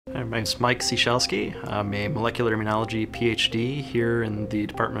My name's Mike Ciesielski. I'm a molecular immunology PhD here in the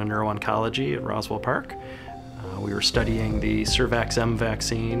Department of Neuro-Oncology at Roswell Park. We were studying the SurVaxM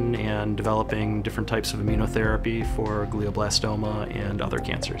vaccine and developing different types of immunotherapy for glioblastoma and other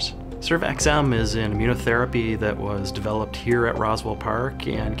cancers. SurVaxM is an immunotherapy that was developed here at Roswell Park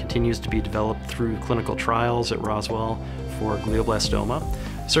and continues to be developed through clinical trials at Roswell for glioblastoma.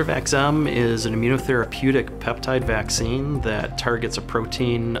 SurVaxM is an immunotherapeutic peptide vaccine that targets a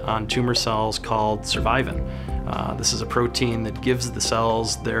protein on tumor cells called survivin. This is a protein that gives the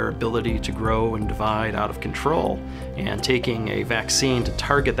cells their ability to grow and divide out of control, and taking a vaccine to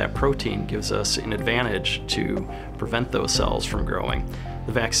target that protein gives us an advantage to prevent those cells from growing.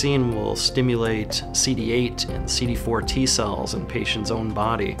 The vaccine will stimulate CD8 and CD4 T cells in the patient's own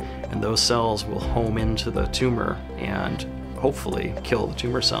body, and those cells will home into the tumor and hopefully kill the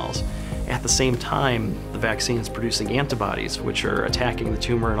tumor cells. At the same time, the vaccine is producing antibodies, which are attacking the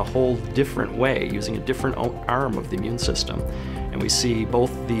tumor in a whole different way, using a different arm of the immune system. And we see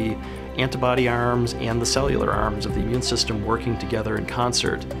both the antibody arms and the cellular arms of the immune system working together in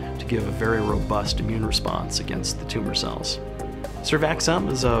concert to give a very robust immune response against the tumor cells.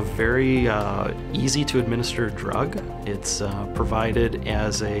 SurVaxM is a very easy to administer drug. It's provided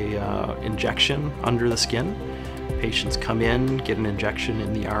as a injection under the skin. Patients come in, get an injection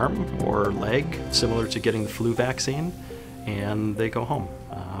in the arm or leg, similar to getting the flu vaccine, and they go home.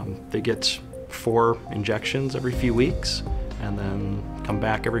 They get 4 injections every few weeks, and then come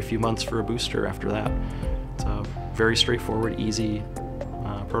back every few months for a booster after that. It's a very straightforward, easy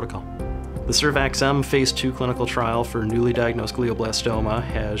protocol. The SurVaxM phase 2 clinical trial for newly diagnosed glioblastoma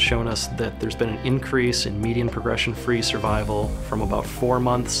has shown us that there's been an increase in median progression-free survival from about 4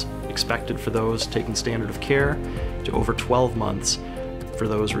 months expected for those taking standard of care to over 12 months for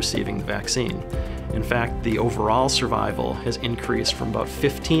those receiving the vaccine. In fact, the overall survival has increased from about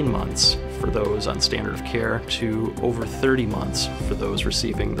 15 months for those on standard of care to over 30 months for those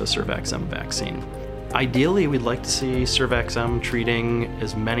receiving the SurVaxM vaccine. Ideally, we'd like to see SurVaxM treating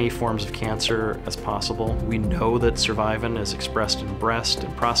as many forms of cancer as possible. We know that survivin is expressed in breast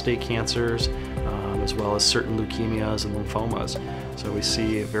and prostate cancers, as well as certain leukemias and lymphomas. So we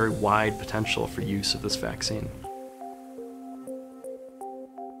see a very wide potential for use of this vaccine.